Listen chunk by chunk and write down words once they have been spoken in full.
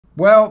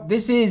Well,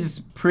 this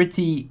is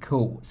pretty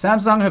cool.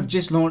 Samsung have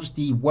just launched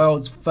the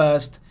world's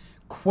first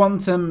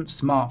quantum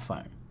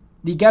smartphone.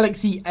 The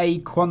Galaxy A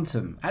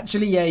Quantum,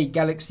 actually a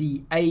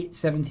Galaxy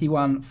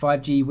A71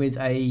 5G with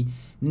a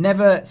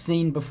never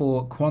seen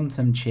before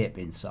quantum chip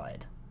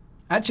inside.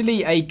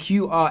 Actually a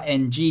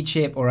QRNG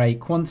chip, or a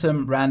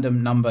quantum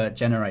random number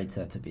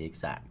generator to be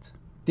exact.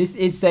 This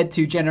is said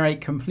to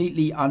generate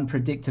completely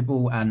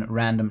unpredictable and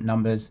random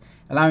numbers,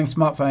 allowing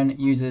smartphone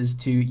users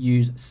to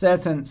use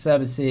certain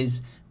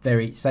services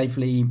very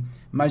safely,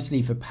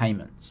 mostly for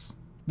payments.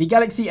 The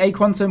Galaxy A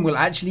Quantum will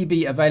actually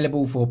be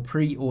available for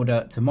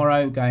pre-order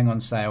tomorrow, going on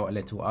sale a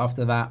little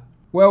after that.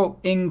 Well,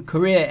 in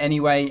Korea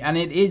anyway, and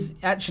it is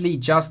actually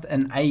just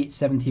an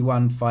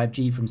A71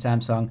 5G from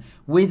Samsung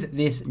with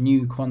this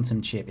new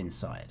quantum chip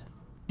inside.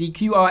 The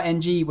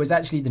QRNG was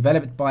actually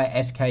developed by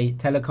SK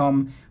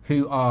Telecom,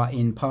 who are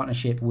in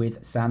partnership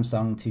with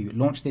Samsung to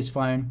launch this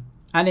phone,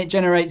 and it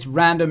generates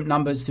random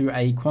numbers through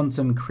a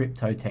quantum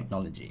crypto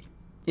technology.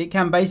 It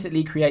can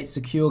basically create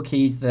secure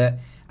keys that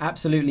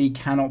absolutely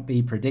cannot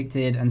be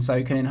predicted, and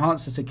so can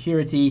enhance the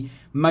security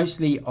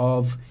mostly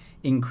of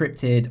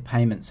encrypted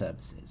payment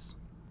services.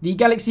 The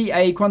Galaxy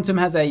A Quantum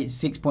has a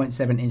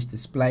 6.7-inch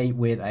display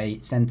with a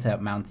center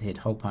mounted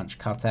hole punch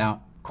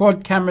cutout,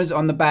 quad cameras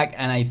on the back,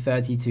 and a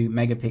 32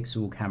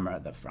 megapixel camera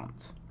at the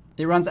front.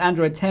 It runs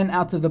Android 10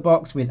 out of the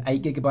box with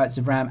 8 GB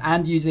of RAM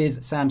and uses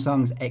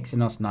Samsung's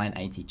Exynos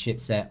 980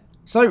 chipset.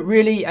 So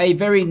really a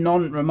very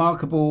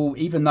non-remarkable,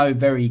 even though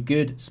very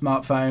good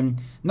smartphone.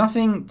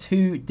 Nothing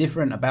too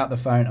different about the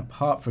phone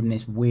apart from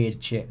this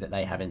weird chip that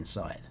they have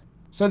inside.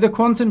 So the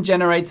quantum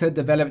generator,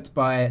 developed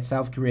by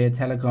South Korea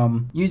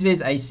Telecom,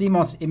 uses a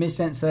CMOS image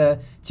sensor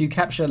to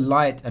capture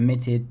light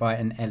emitted by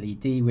an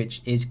LED,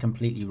 which is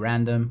completely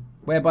random,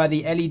 whereby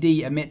the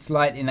LED emits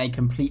light in a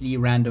completely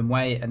random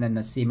way, and then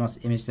the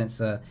CMOS image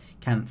sensor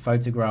can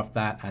photograph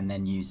that and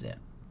then use it.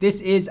 This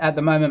is at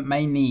the moment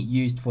mainly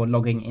used for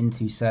logging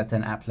into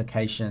certain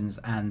applications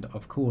and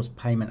of course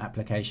payment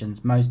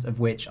applications, most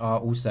of which are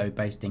also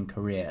based in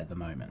Korea at the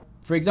moment.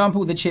 For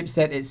example, the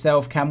chipset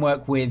itself can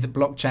work with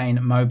blockchain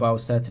mobile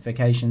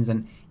certifications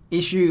and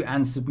issue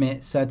and submit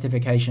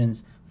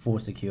certifications for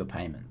secure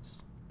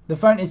payments. The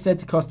phone is said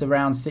to cost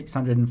around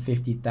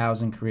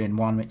 650,000 Korean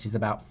won, which is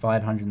about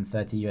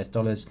 $530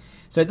 US.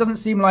 So it doesn't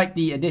seem like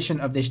the addition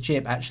of this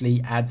chip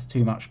actually adds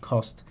too much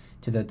cost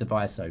to the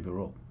device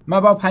overall.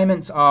 Mobile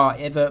payments are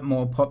ever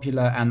more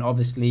popular and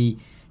obviously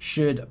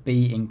should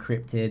be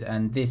encrypted,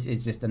 and this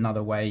is just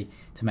another way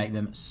to make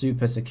them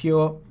super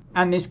secure.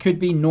 And this could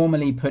be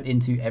normally put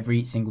into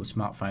every single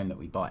smartphone that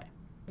we buy.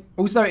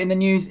 Also in the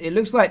news, it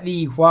looks like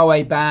the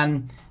Huawei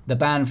ban, the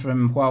ban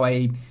from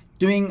Huawei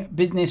doing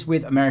business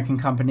with American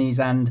companies,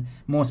 and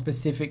more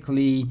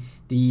specifically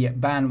the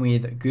ban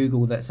with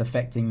Google that's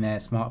affecting their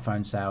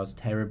smartphone sales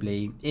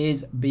terribly,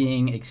 is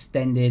being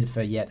extended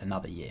for yet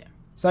another year.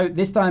 So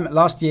this time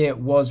last year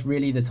was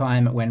really the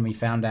time when we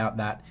found out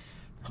that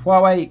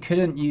Huawei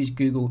couldn't use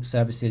Google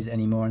services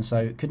anymore, and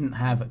so couldn't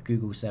have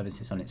Google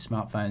services on its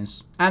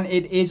smartphones. And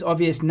it is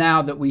obvious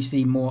now that we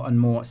see more and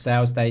more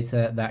sales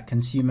data that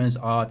consumers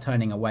are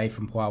turning away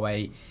from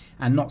Huawei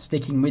and not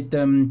sticking with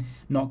them,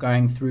 not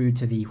going through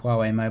to the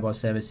Huawei mobile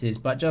services,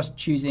 but just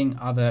choosing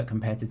other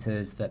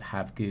competitors that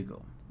have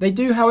Google. They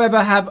do,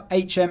 however, have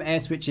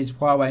HMS, which is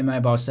Huawei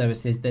Mobile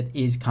Services, that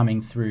is coming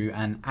through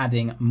and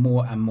adding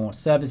more and more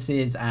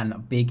services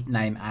and big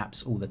name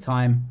apps all the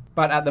time.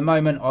 But at the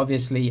moment,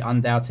 obviously,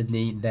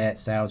 undoubtedly, their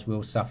sales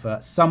will suffer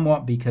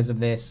somewhat because of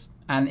this,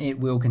 and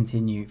it will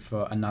continue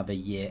for another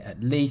year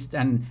at least.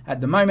 And at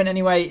the moment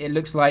anyway, it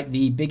looks like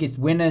the biggest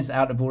winners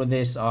out of all of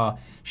this are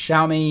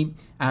Xiaomi,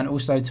 and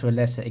also to a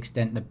lesser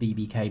extent the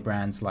BBK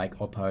brands like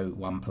Oppo,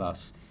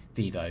 OnePlus,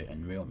 Vivo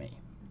and Realme.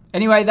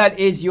 Anyway, that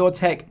is your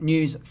tech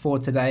news for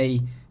today.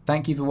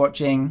 Thank you for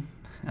watching,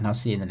 and I'll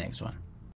see you in the next one.